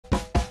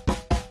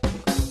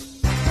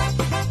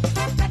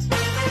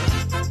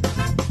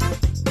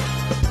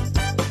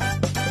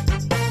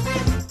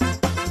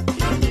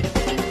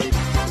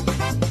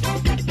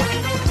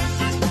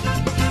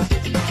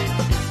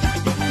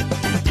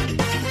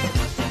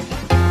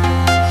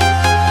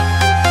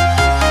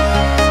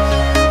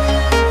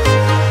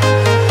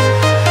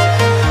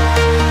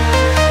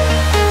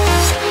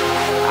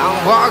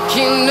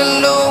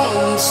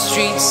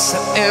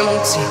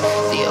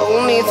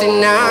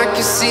and I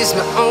can seize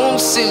my own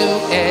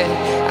silhouette.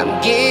 I'm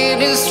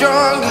getting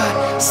stronger,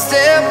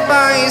 step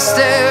by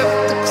step.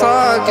 The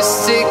clock is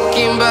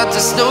ticking, but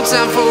there's no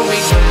time for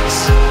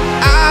regrets.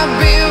 I've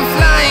been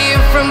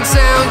flying from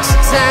town to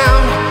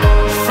town,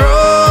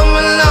 from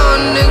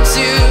London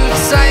to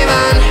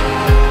Taiwan.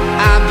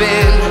 I've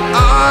been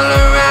all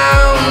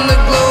around the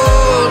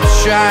globe,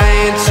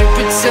 trying to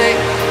protect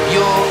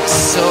your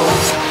soul.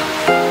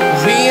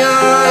 We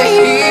are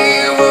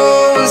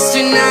heroes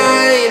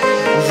tonight.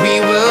 We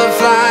will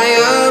fly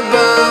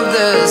above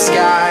the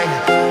sky.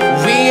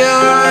 We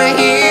are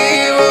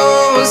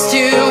heroes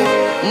tonight.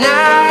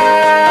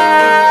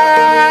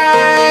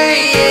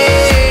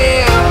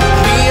 Yeah.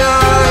 We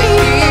are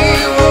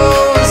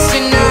heroes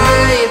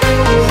tonight.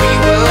 We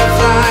will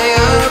fly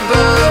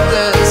above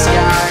the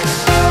sky.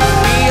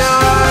 We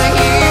are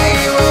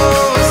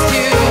heroes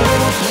tonight.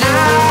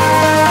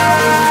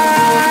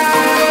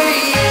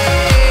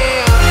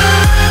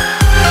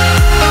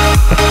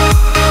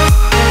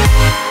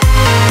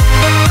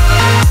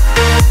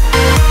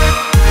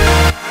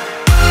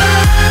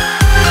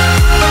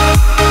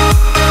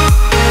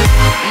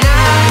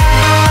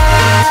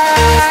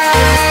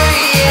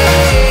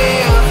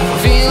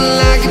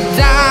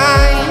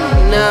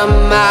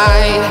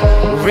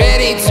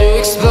 Ready to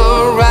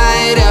explore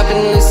right up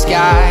in the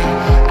sky.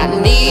 I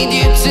need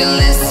you to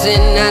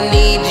listen, I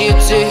need you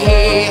to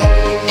hear,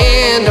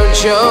 and don't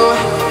show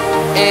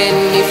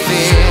any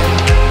fear.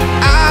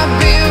 I've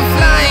been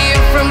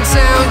flying from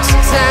town to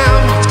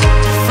town,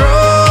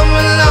 from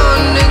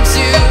London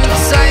to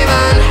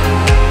Taiwan.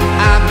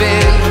 I've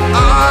been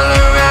all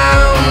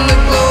around the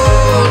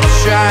globe,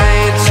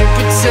 trying to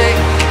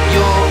protect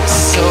your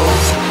soul.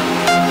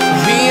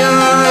 We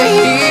are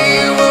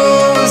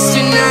heroes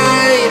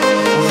tonight.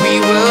 We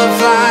will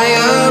fly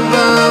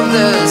above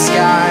the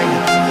sky.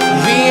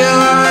 We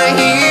are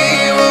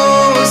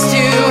heroes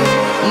tonight.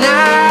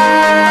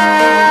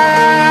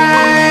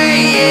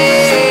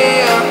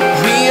 Yeah.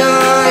 We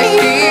are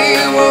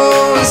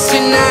heroes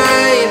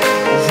tonight.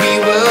 We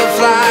will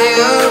fly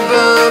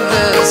above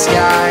the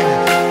sky.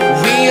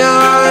 We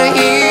are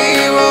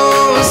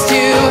heroes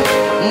tonight.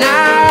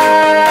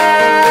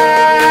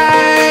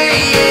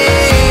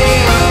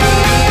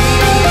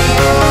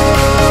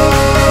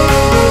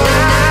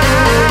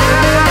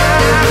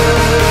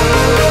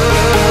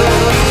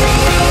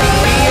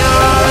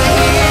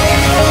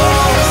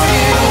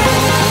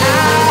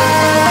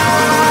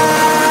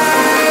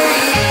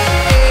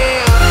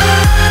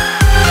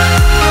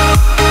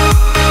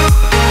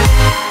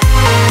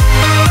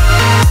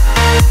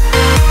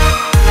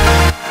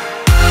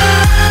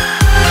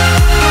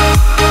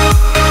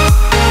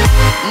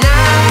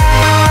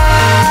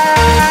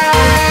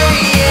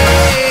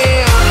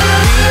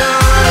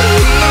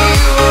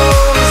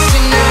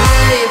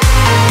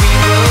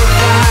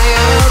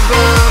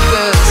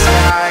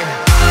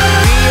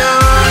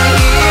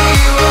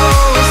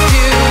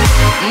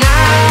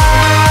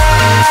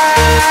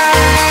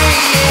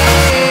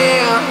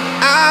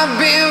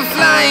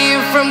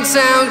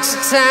 Town to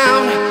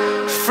town,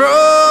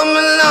 from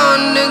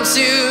London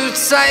to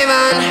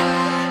Taiwan.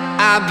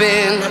 I've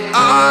been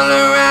all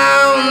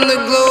around the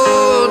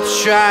globe,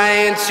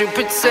 trying to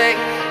protect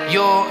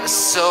your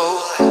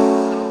soul.